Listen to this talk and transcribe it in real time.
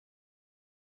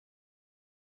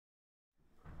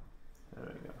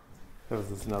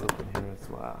There's another one here as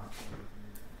well.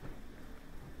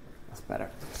 That's better.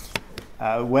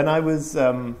 When I was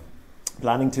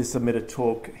planning to submit a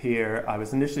talk here, I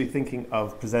was initially thinking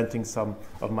of presenting some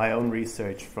of my own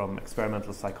research from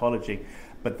experimental psychology,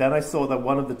 but then I saw that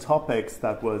one of the topics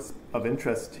that was of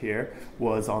interest here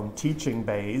was on teaching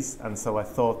Bayes, and so I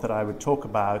thought that I would talk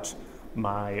about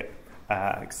my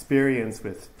experience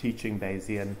with teaching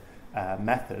Bayesian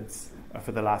methods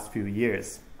for the last few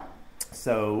years.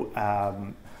 So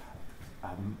I'm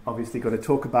obviously going to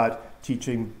talk about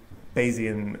teaching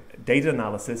Bayesian data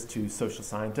analysis to social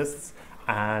scientists,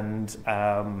 and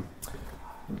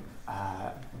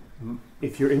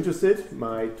if you're interested,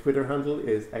 my Twitter handle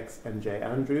is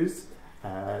xmjandrews.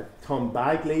 Tom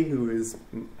Bagley, who is,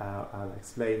 I'll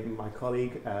explain, my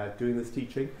colleague doing this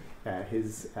teaching,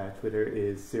 his Twitter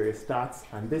is Serious Stats,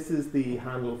 and this is the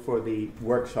handle for the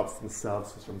workshops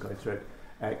themselves, which I'm going to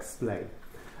explain.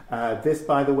 This,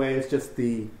 by the way, is just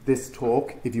this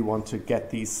talk. If you want to get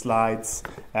these slides,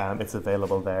 it's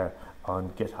available there on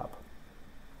GitHub.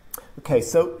 Okay,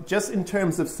 so just in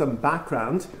terms of some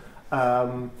background,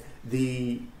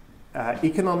 the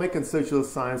Economic and Social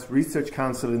Science Research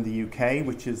Council in the UK,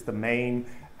 which is the main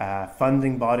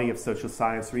funding body of social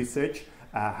science research,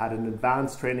 had an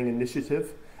advanced training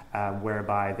initiative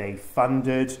whereby they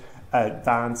funded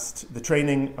the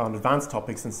training on advanced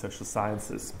topics in social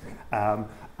sciences.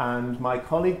 And my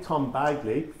colleague Tom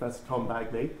Bagley, Professor Tom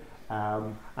Bagley,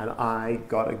 and I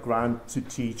got a grant to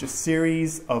teach a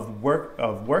series of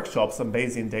workshops on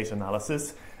Bayesian data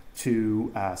analysis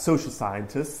to social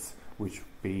scientists, which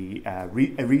would be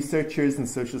researchers in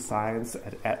social science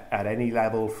at any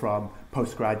level from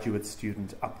postgraduate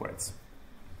student upwards.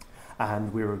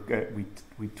 And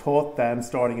we taught them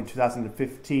starting in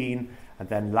 2015 and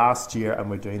then last year, and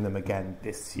we're doing them again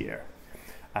this year.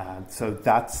 So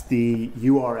that's the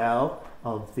URL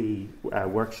of the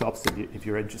workshops if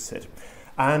you're interested.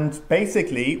 And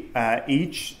basically,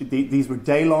 these were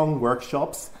day-long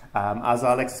workshops. As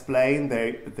I'll explain,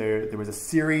 there was a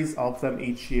series of them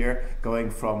each year,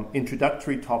 going from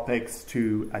introductory topics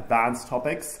to advanced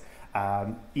topics.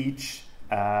 Each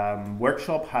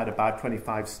workshop had about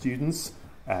 25 students.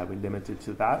 We limited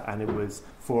to that, and it was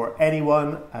for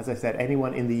anyone, as I said,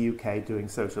 anyone in the UK doing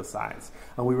social science.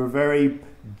 And we were very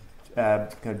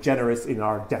kind of generous in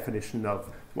our definition of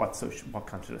what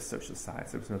constitutes social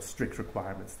science. There was no strict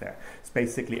requirements there. It's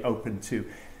basically open to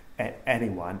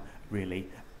anyone, really,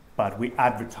 but we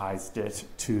advertised it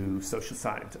to social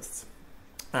scientists.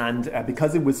 And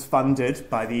because it was funded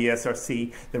by the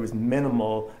ESRC, there was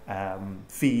minimal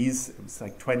fees. It was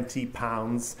like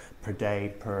 £20 per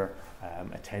day per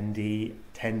attendee,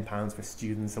 £10 for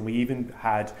students, and we even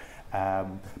had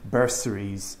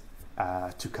bursaries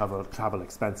to cover travel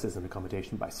expenses and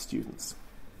accommodation by students.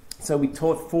 So we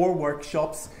taught 4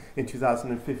 workshops in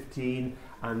 2015,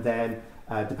 and then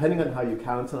depending on how you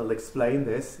count, and I'll explain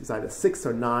this, it's either 6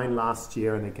 or 9 last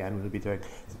year, and again we'll be doing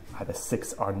either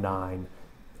 6 or 9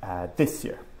 this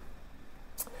year.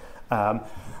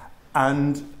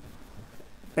 And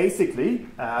basically,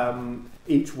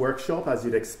 each workshop, as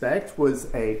you'd expect,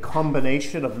 was a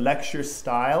combination of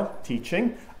lecture-style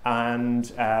teaching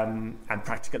and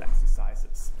practical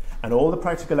exercises. And all the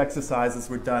practical exercises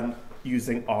were done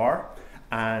using R,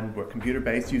 and were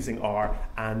computer-based using R,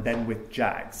 and then with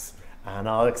JAGs. And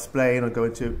I'll explain, I'll go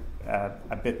into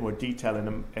a bit more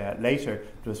detail later,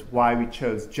 just why we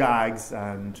chose JAGs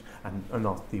and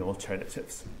not the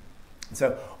alternatives.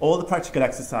 So all the practical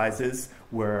exercises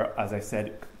were, as I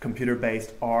said,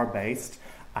 computer-based, R-based,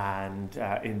 and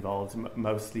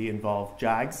mostly involved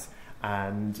JAGs.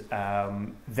 And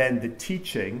then the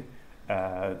teaching,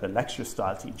 the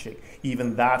lecture-style teaching,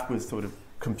 even that was sort of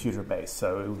computer-based.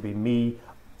 So it would be me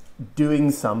doing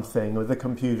something with a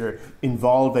computer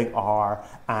involving R,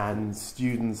 and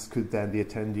students could then, the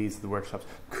attendees of the workshops,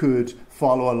 could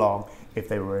follow along if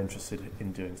they were interested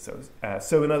in doing so.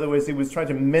 So in other words, it was trying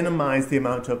to minimize the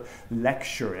amount of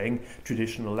lecturing,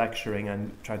 traditional lecturing,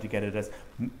 and trying to get it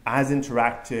as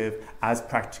interactive, as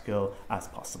practical as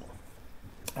possible.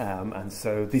 And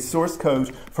so the source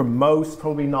code for most,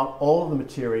 probably not all of the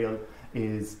material,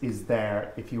 is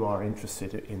there if you are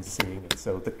interested in seeing it.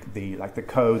 So the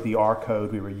code, the R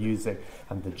code we were using,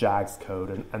 and the JAGS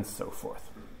code, and so forth.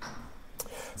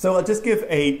 So I'll just give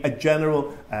a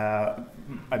general, a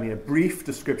brief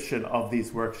description of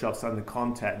these workshops and the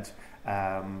content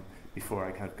before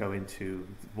I kind of go into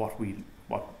what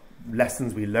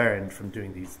lessons we learned from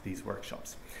doing these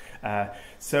workshops.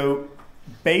 So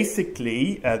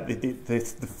basically,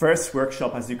 the first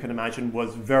workshop, as you can imagine,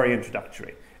 was very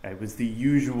introductory. It was the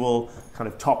usual kind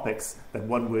of topics that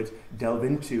one would delve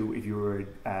into if you were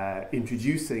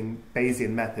introducing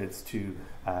Bayesian methods to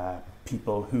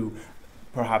people who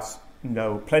perhaps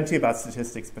know plenty about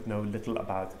statistics but know little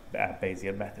about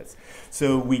Bayesian methods.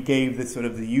 So we gave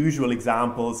the usual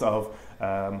examples of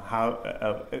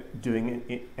how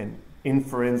doing an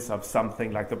inference of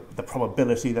something like the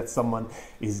probability that someone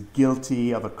is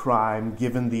guilty of a crime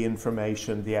given the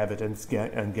information, the evidence,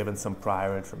 and given some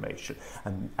prior information.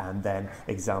 And then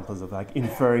examples of like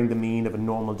inferring the mean of a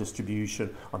normal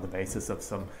distribution on the basis of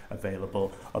some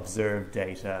available observed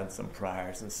data and some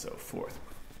priors and so forth.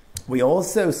 We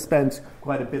also spent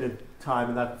quite a bit of time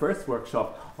in that first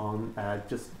workshop on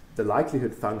just the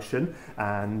likelihood function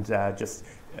and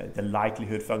the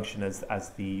likelihood function as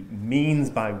the means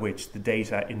by which the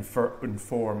data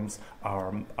informs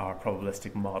our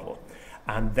probabilistic model.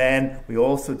 And then we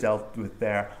also dealt with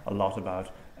there a lot about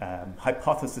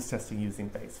hypothesis testing using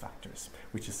Bayes factors,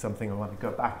 which is something I want to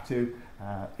go back to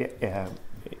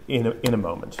in a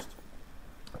moment.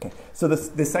 Okay, so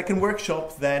the second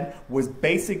workshop then was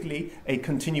basically a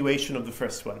continuation of the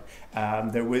first one.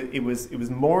 It was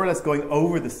more or less going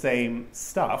over the same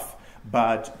stuff,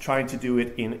 but trying to do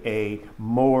it in a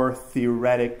more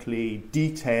theoretically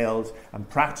detailed and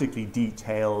practically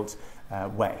detailed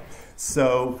way.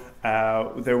 So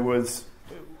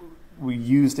we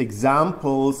used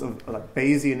examples of like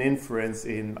Bayesian inference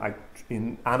in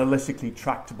analytically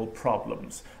tractable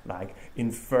problems, like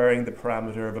inferring the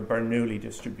parameter of a Bernoulli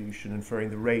distribution, inferring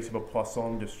the rate of a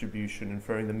Poisson distribution,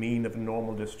 inferring the mean of a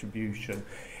normal distribution,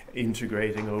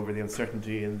 integrating over the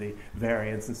uncertainty and the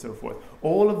variance and so forth.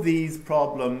 All of these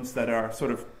problems that are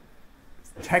sort of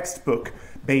textbook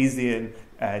Bayesian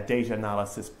data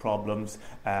analysis problems,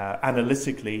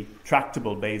 analytically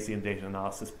tractable Bayesian data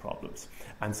analysis problems.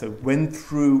 And so went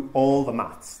through all the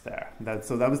maths there.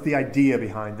 So that was the idea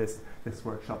behind this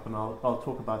workshop, and I'll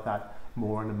talk about that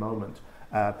more in a moment.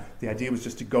 The idea was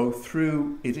just to go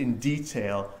through it in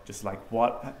detail, just like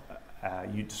what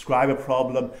you describe a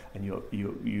problem and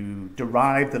you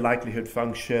derive the likelihood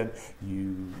function,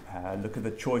 you look at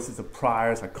the choices of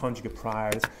priors, like conjugate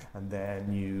priors, and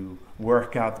then you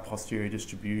work out the posterior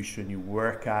distribution, you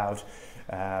work out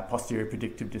posterior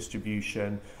predictive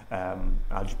distribution,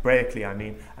 algebraically I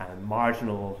mean, and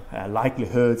marginal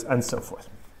likelihoods and so forth.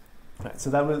 Right, so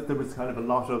there was kind of a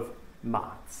lot of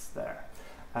maths there.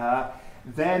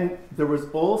 Then there was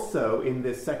also in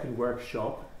this second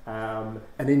workshop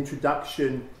an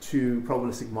introduction to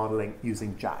probabilistic modeling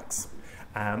using JAGs,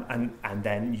 and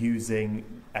then using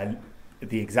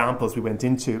the examples we went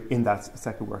into in that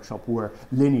second workshop were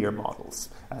linear models,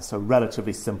 so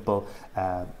relatively simple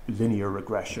linear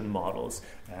regression models,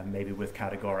 maybe with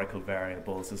categorical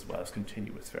variables as well as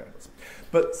continuous variables.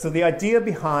 But so the idea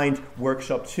behind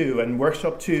workshop 2 and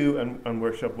workshop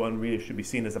 1 really should be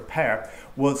seen as a pair,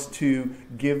 was to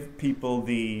give people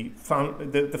the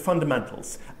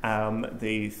fundamentals,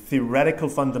 the theoretical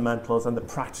fundamentals and the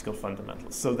practical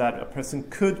fundamentals, so that a person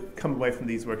could come away from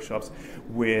these workshops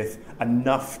with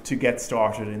enough to get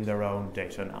started in their own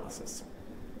data analysis.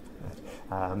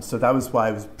 So that was why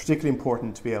it was particularly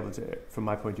important to be able to, from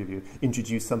my point of view,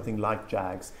 introduce something like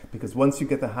JAGs, because once you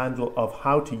get the handle of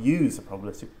how to use a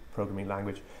probabilistic programming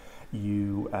language,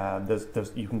 you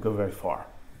can go very far.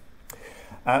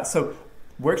 So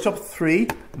workshop 3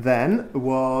 then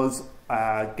was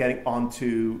getting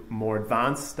onto more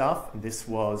advanced stuff. This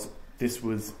was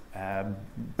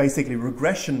basically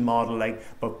regression modeling,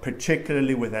 but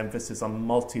particularly with emphasis on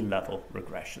multi-level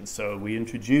regression. So we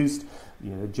introduced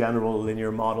general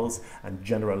linear models and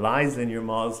generalized linear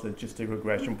models, logistic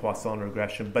regression, Poisson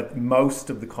regression, but most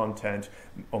of the content,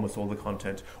 almost all the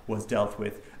content, was dealt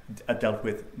with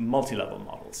multi-level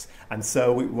models. And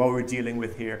so what we're dealing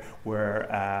with here were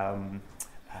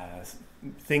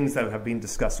things that have been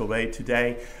discussed already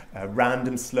today,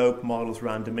 random slope models,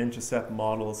 random intercept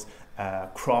models,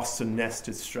 cross and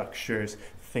nested structures,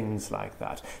 things like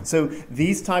that. So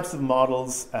these types of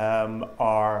models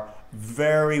are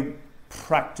very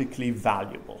practically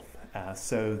valuable.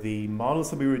 So the models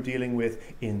that we were dealing with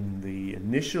in the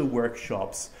initial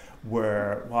workshops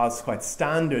was quite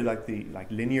standard,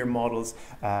 like linear models,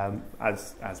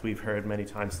 as we've heard many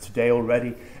times today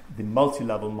already. The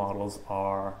multi-level models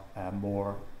are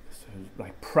more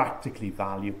like practically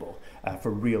valuable for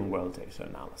real-world data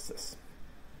analysis.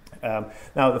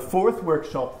 Now the fourth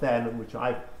workshop then, which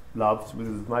I loved, which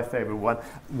was my favorite one,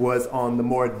 was on the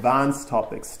more advanced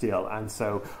topics still. And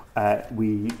so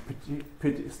we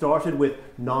started with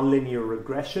nonlinear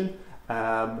regression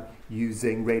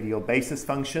using radial basis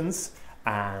functions.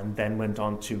 and then went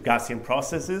on to Gaussian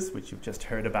processes, which you've just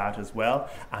heard about as well,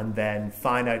 and then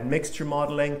finite mixture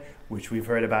modeling, which we've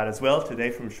heard about as well today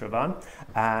from Shravan,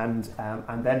 and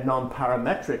then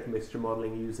non-parametric mixture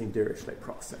modeling using Dirichlet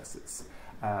processes.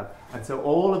 And so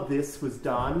all of this was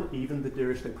done, even the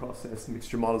Dirichlet process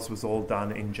mixture models was all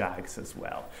done in JAGs as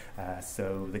well.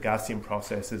 So the Gaussian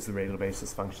processes, the radial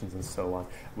basis functions and so on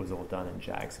was all done in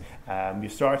JAGs. You're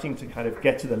starting to kind of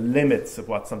get to the limits of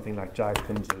what something like JAG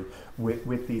can do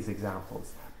with these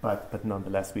examples, but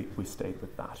nonetheless we stayed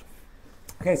with that.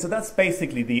 Okay, so that's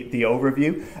basically the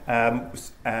overview.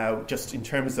 Just in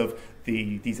terms of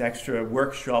these extra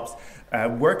workshops,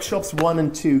 workshops 1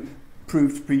 and 2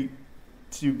 proved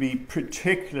to be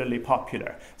particularly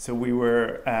popular. So we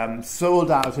were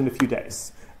sold out in a few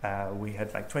days. We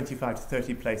had like 25 to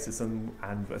 30 places, and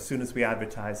as soon as we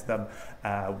advertised them,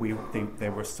 they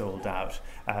were sold out.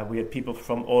 We had people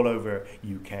from all over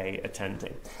UK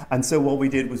attending. And so what we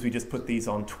did was we just put these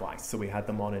on twice. So we had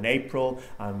them on in April,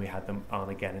 and we had them on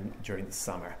again during the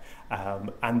summer.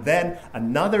 And then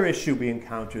another issue we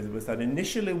encountered was that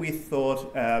initially we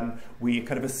thought we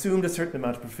kind of assumed a certain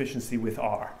amount of proficiency with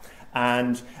R.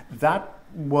 And that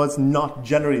was not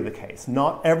generally the case.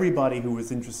 Not everybody who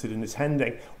was interested in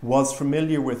attending was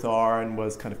familiar with R and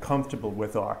was kind of comfortable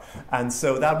with R. And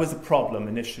so that was a problem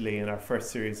initially in our first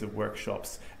series of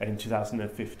workshops in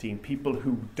 2015. People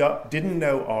who didn't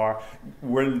know R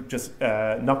were just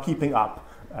not keeping up.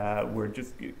 Were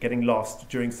just getting lost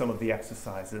during some of the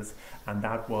exercises, and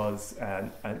that was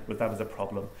a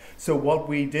problem. So what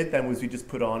we did then was we just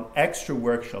put on extra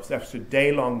workshops, extra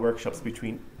day-long workshops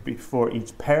before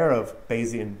each pair of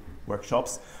Bayesian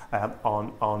workshops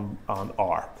on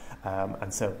R.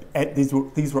 And so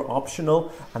these were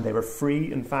optional, and they were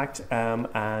free, in fact,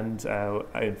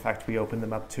 in fact we opened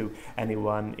them up to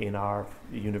anyone in our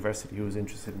university who was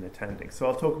interested in attending. So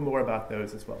I'll talk more about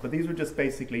those as well. But these were just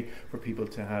basically for people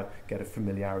to get a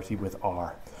familiarity with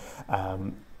R,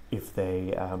 if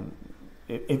they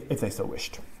so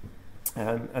wished.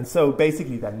 And so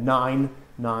basically then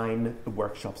nine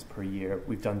workshops per year.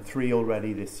 We've done 3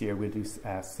 already this year. We'll do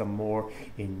some more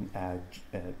in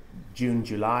June,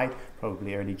 July,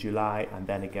 probably early July, and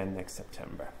then again next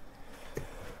September.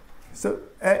 So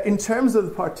in terms of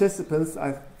the participants,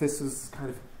 this was kind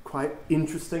of quite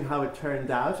interesting how it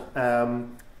turned out.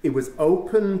 It was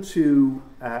open to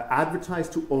advertise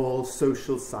to all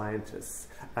social scientists.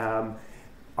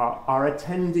 Our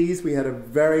attendees, we had a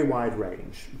very wide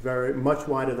range, much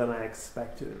wider than I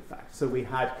expected, in fact. So we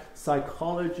had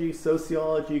psychology,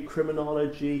 sociology,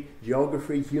 criminology,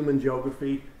 geography, human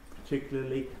geography,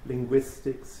 particularly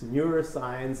linguistics,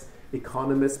 neuroscience,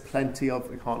 economists, plenty of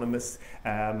economists,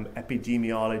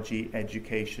 epidemiology,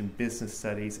 education, business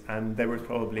studies, and there were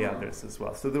probably others as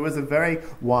well. So there was a very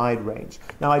wide range.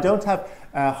 Now, I don't have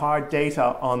hard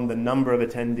data on the number of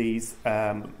attendees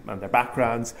and their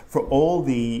backgrounds for all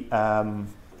the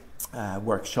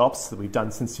workshops that we've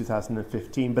done since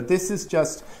 2015, but this is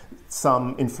just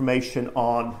some information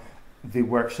on the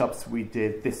workshops we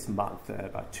did this month,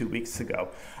 about 2 weeks ago.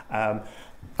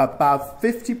 About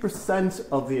 50%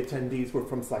 of the attendees were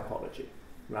from psychology,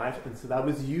 right? And so that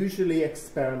was usually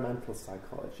experimental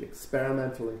psychology,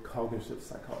 experimental and cognitive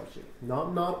psychology.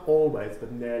 Not always,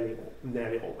 but nearly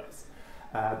always.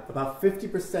 About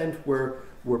 50% were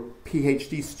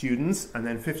PhD students, and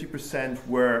then 50%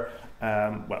 were,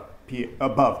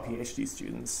 above PhD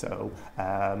students. So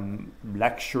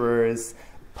lecturers,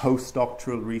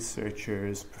 postdoctoral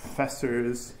researchers,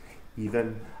 professors,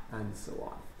 even, and so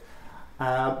on.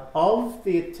 Of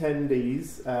the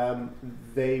attendees,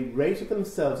 they rated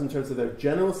themselves in terms of their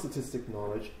general statistic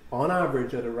knowledge on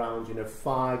average at around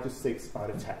 5 to 6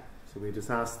 out of 10. So we just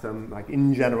asked them, like,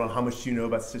 in general, how much do you know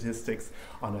about statistics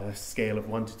on a scale of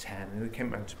 1 to 10, and it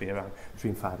came out to be around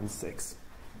between 5 and 6.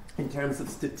 In terms of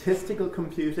statistical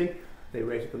computing, they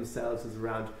rated themselves as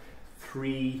around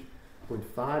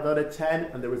 3.5 out of 10,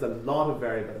 and there was a lot of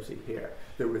variability here.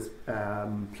 There was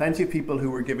plenty of people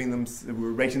who were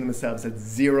rating themselves at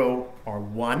 0 or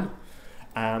 1,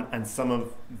 and some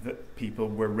of the people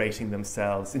were rating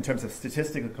themselves, in terms of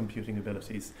statistical computing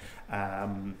abilities,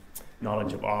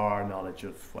 knowledge of R, knowledge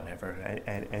of whatever,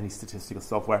 any statistical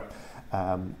software,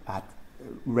 at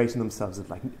rating themselves at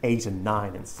like 8 and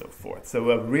 9 and so forth. So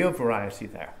a real variety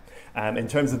there. In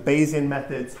terms of Bayesian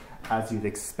methods, as you'd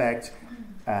expect,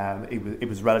 it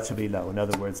was relatively low. In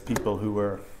other words, people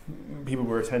were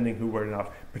attending who were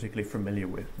not particularly familiar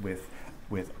with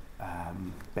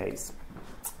Bayes.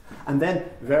 And then,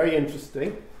 very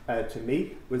interesting to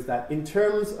me, was that in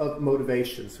terms of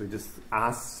motivations, we just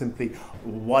asked simply,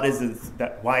 why is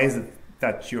it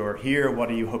that you're here?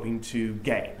 What are you hoping to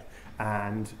gain?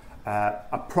 and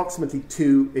approximately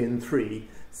 2 in 3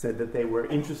 said that they were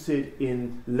interested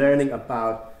in learning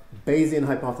about Bayesian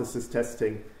hypothesis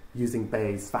testing using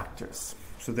Bayes factors.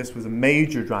 So this was a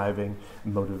major driving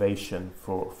motivation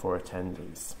for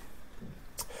attendees.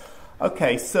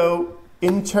 Okay, so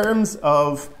in terms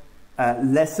of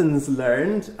lessons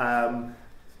learned,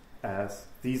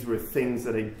 these were things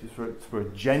that were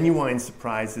genuine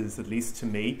surprises, at least to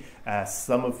me,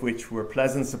 some of which were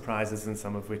pleasant surprises and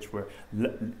some of which were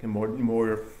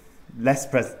less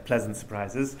pleasant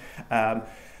surprises.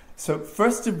 So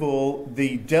first of all,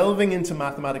 the delving into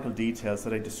mathematical details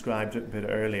that I described a bit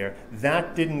earlier,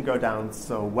 that didn't go down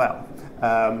so well.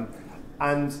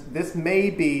 And this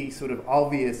may be sort of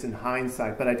obvious in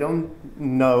hindsight, but I don't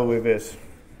know if it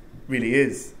really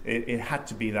is. It had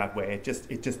to be that way. It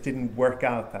just didn't work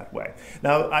out that way.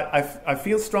 Now, I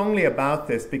feel strongly about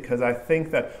this because I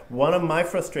think that one of my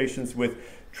frustrations with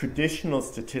traditional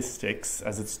statistics,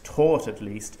 as it's taught at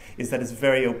least, is that it's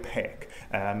very opaque.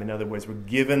 In other words, we're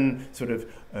given sort of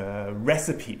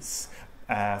recipes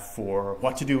for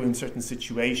what to do in certain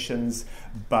situations,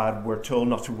 but we're told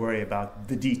not to worry about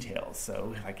the details.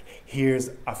 So, like,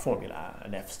 here's a formula,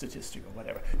 an F statistic or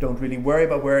whatever. Don't really worry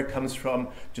about where it comes from,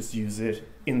 just use it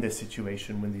in this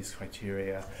situation when these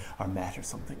criteria are met or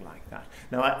something like that.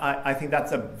 Now, I think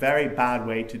that's a very bad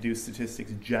way to do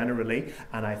statistics generally,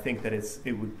 and I think that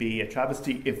it would be a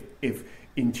travesty if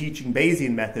in teaching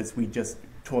Bayesian methods we just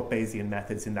taught Bayesian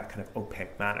methods in that kind of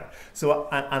opaque manner. So,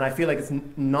 and I feel like it's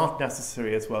not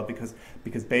necessary as well because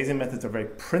Bayesian methods are very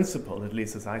principled, at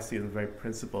least as I see them, very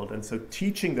principled. And so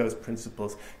teaching those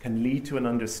principles can lead to an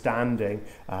understanding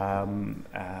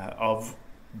of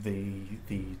the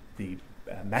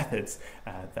methods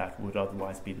that would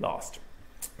otherwise be lost.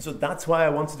 So that's why I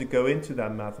wanted to go into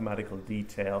that mathematical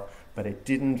detail, but it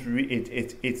didn't.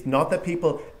 It's not that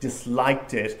people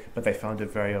disliked it, but they found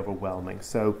it very overwhelming.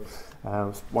 So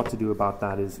what to do about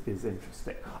that is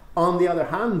interesting. On the other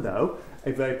hand, though,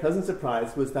 a very pleasant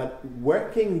surprise was that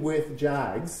working with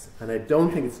JAGs, and I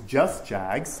don't think it's just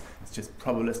JAGs, it's just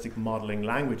probabilistic modeling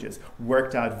languages,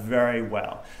 worked out very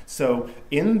well. So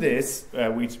in this,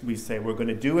 we say we're going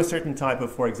to do a certain type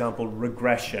of, for example,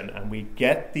 regression, and we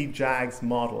get the JAGs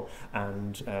model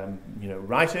and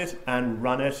write it and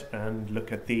run it and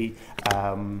look at the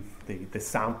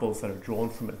samples that are drawn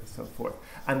from it and so forth.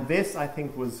 And this, I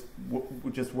think,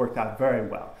 just worked out very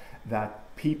well,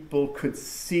 that people could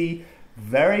see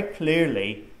very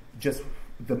clearly just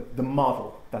the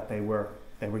model that they were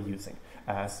using.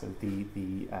 So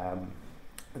the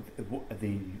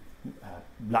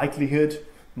likelihood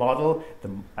model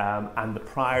and the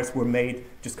priors were made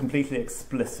just completely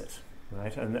explicit,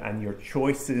 right? And your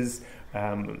choices,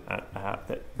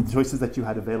 the choices that you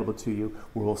had available to you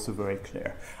were also very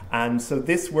clear. And so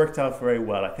this worked out very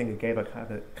well. I think it gave a kind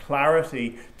of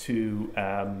clarity to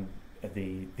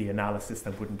the analysis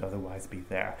that wouldn't otherwise be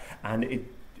there, and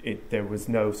there was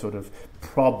no sort of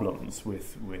problems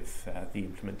with the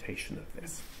implementation of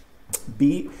this.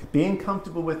 Being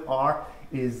comfortable with R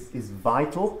is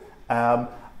vital,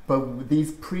 but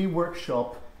these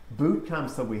pre-workshop boot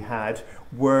camps that we had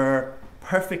were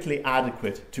perfectly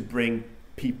adequate to bring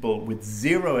people with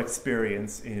zero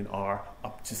experience in R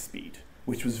up to speed,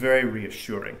 which was very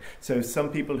reassuring. So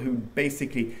some people who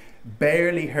basically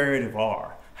barely heard of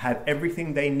R had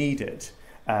everything they needed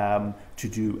to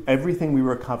do everything we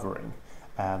were covering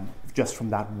just from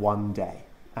that one day.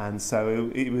 And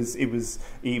so it was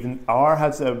even R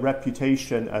has a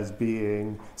reputation as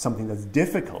being something that's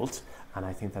difficult, and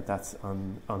I think that that's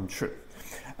untrue.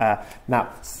 Now,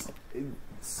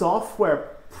 software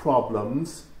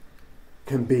problems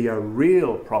can be a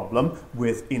real problem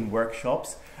in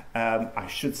workshops. I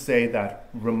should say that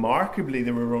remarkably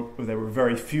there were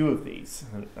very few of these,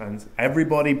 and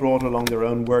everybody brought along their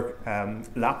own work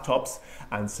laptops,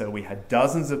 and so we had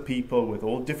dozens of people with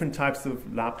all different types of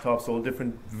laptops, all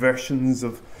different versions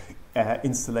of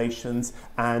installations,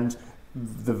 and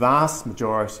the vast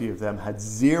majority of them had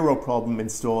zero problem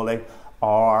installing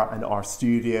R and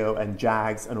RStudio and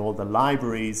JAGs and all the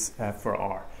libraries for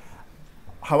R.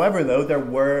 However, though, there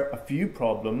were a few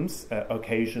problems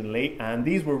occasionally, and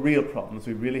these were real problems.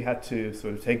 We really had to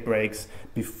sort of take breaks,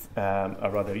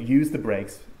 or rather use the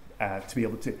breaks to be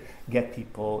able to get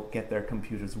their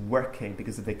computers working,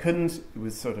 because if they couldn't, it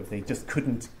was sort of, they just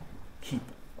couldn't keep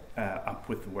up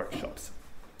with the workshops.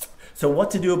 So what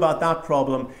to do about that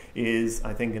problem is,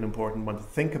 I think, an important one to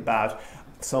think about.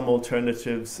 Some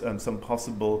alternatives, some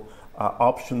possible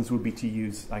options would be to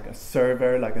use like a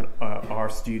server, like an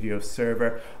RStudio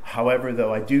server. However,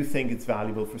 though, I do think it's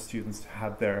valuable for students to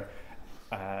have their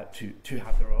to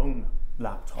have their own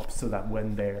laptops, so that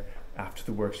when they're after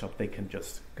the workshop, they can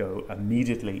just go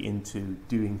immediately into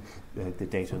doing the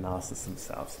data analysis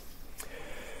themselves.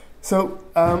 So,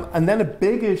 and then a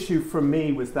big issue for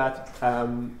me was that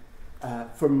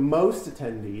for most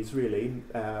attendees, really,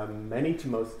 many to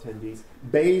most attendees,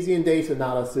 Bayesian data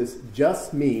analysis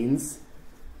just means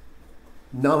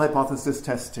null hypothesis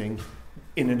testing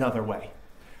in another way,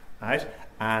 right?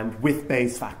 And with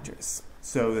Bayes factors.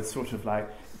 So it's sort of like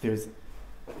there's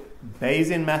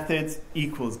Bayesian methods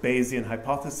equals Bayesian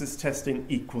hypothesis testing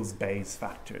equals Bayes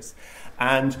factors.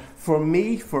 And for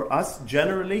me, for us,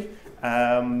 generally,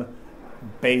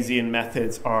 Bayesian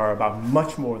methods are about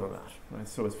much more than that, right?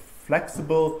 So it's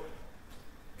flexible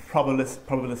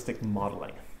probabilistic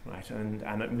modeling, right?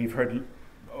 And we've heard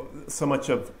so much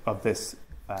of this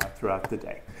throughout the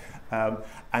day.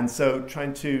 And so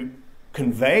trying to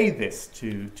convey this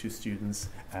to students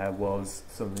was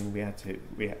something we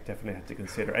definitely had to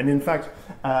consider. And in fact,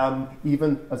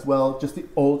 even as well, just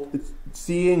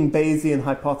seeing Bayesian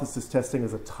hypothesis testing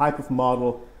as a type of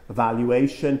model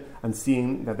evaluation and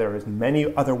seeing that there is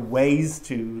many other ways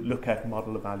to look at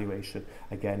model evaluation,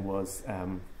 again, was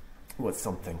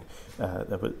something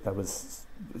that was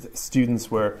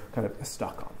students were kind of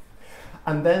stuck on.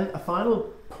 And then a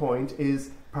final point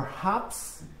is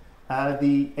perhaps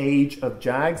the age of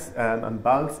JAGs and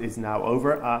bugs is now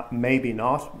over. Maybe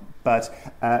not, but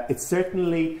it's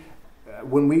certainly,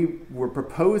 when we were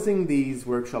proposing these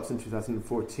workshops in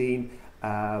 2014,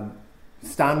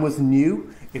 Stan was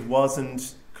new. It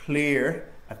wasn't clear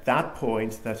at that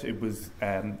point that it was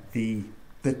the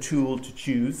tool to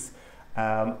choose.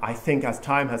 I think as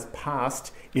time has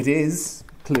passed, it is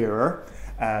clearer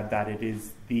that it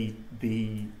is the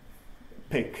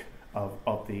pick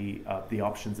of the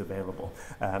options available.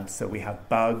 So we have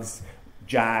bugs,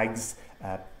 JAGs,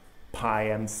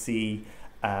 PyMC,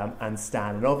 and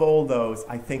Stan. And of all those,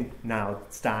 I think now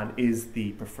Stan is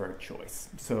the preferred choice.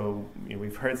 So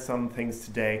we've heard some things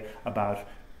today about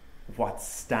what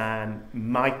Stan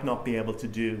might not be able to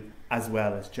do as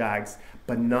well as JAGs,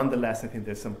 but nonetheless, I think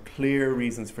there's some clear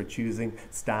reasons for choosing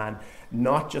Stan,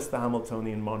 not just the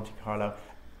Hamiltonian Monte Carlo,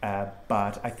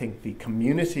 but I think the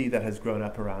community that has grown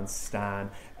up around Stan,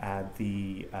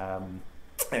 the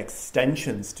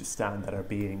extensions to Stan that are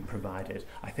being provided,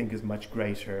 I think is much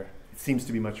greater. It seems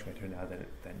to be much greater now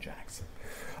than JAGs.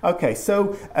 Okay,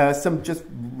 so some just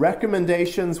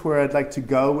recommendations where I'd like to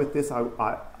go with this.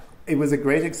 It was a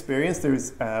great experience.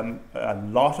 There's a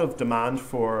lot of demand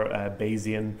for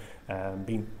Bayesian,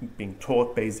 being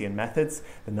taught Bayesian methods.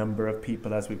 The number of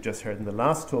people, as we've just heard in the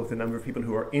last talk, the number of people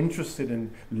who are interested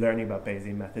in learning about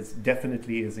Bayesian methods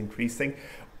definitely is increasing.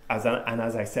 And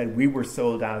as I said, we were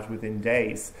sold out within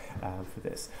days for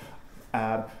this.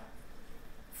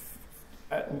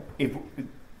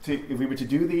 If we were to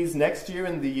do these next year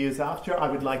and the years after, I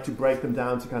would like to break them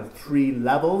down to kind of 3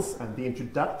 levels, and the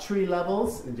introductory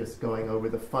levels, and just going over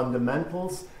the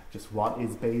fundamentals, just what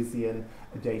is Bayesian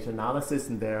data analysis,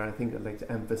 and there I think I'd like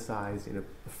to emphasize,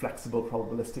 flexible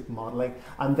probabilistic modeling,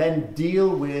 and then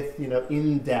deal with,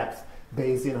 in-depth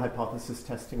Bayesian hypothesis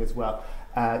testing as well.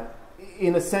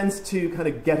 In a sense to kind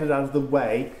of get it out of the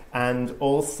way, and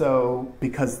also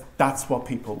because that's what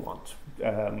people want.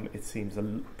 It seems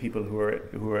people who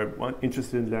are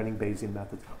interested in learning Bayesian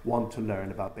methods want to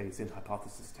learn about Bayesian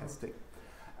hypothesis testing.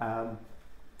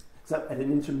 So at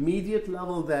an intermediate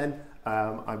level then,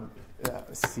 I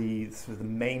see sort of the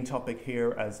main topic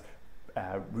here as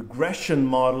regression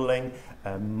modeling,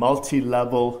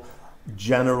 multi-level,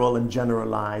 general and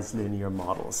generalized linear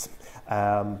models.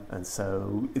 And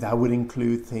so that would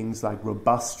include things like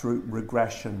robust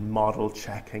regression, model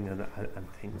checking, and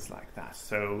things like that.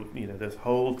 So, there's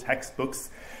whole textbooks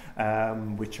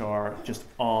which are just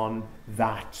on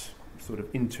that sort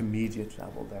of intermediate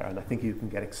level there, and I think you can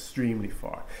get extremely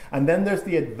far. And then there's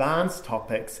the advanced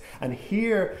topics, and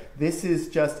here this is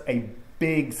just a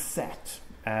big set,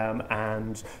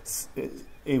 and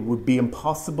it would be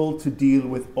impossible to deal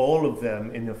with all of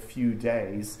them in a few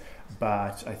days.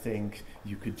 But I think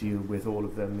you could deal with all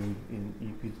of them.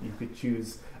 You could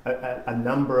choose a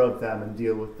number of them and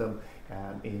deal with them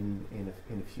in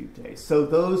a few days. So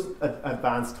those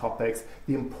advanced topics,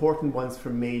 the important ones for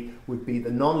me would be the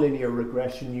nonlinear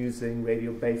regression using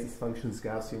radial basis functions,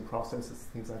 Gaussian processes,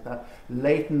 things like that,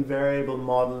 latent variable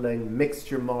modeling,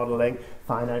 mixture modeling,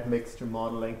 finite mixture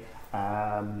modeling,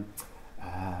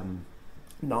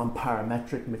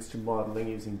 non-parametric mixture modeling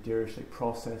using Dirichlet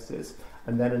processes.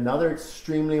 And then another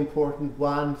extremely important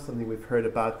one, something we've heard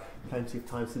about plenty of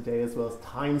times today as well, is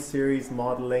time series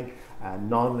modeling,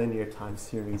 nonlinear time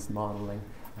series modeling,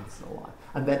 and so on.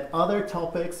 And then other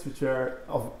topics which are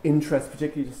of interest,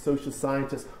 particularly to social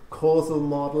scientists, causal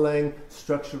modeling,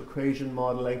 structural equation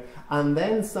modeling, and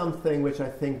then something which I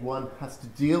think one has to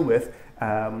deal with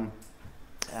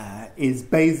is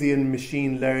Bayesian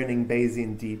machine learning,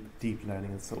 Bayesian deep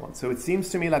learning, and so on. So it seems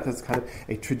to me like there's kind of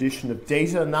a tradition of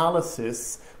data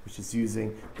analysis, which is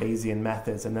using Bayesian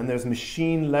methods, and then there's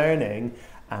machine learning,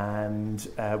 and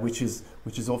which is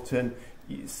often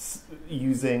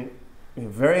using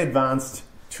very advanced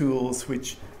tools,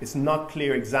 which is not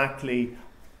clear exactly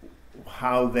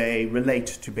how they relate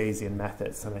to Bayesian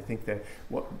methods. And I think that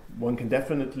one can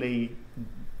definitely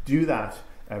do that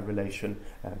relation,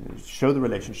 show the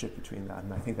relationship between that,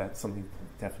 and I think that's something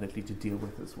definitely to deal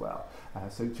with as well.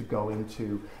 So to go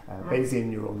into Bayesian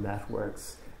neural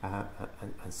networks and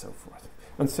so forth.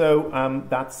 And so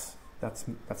that's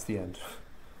the end.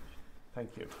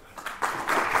 Thank you.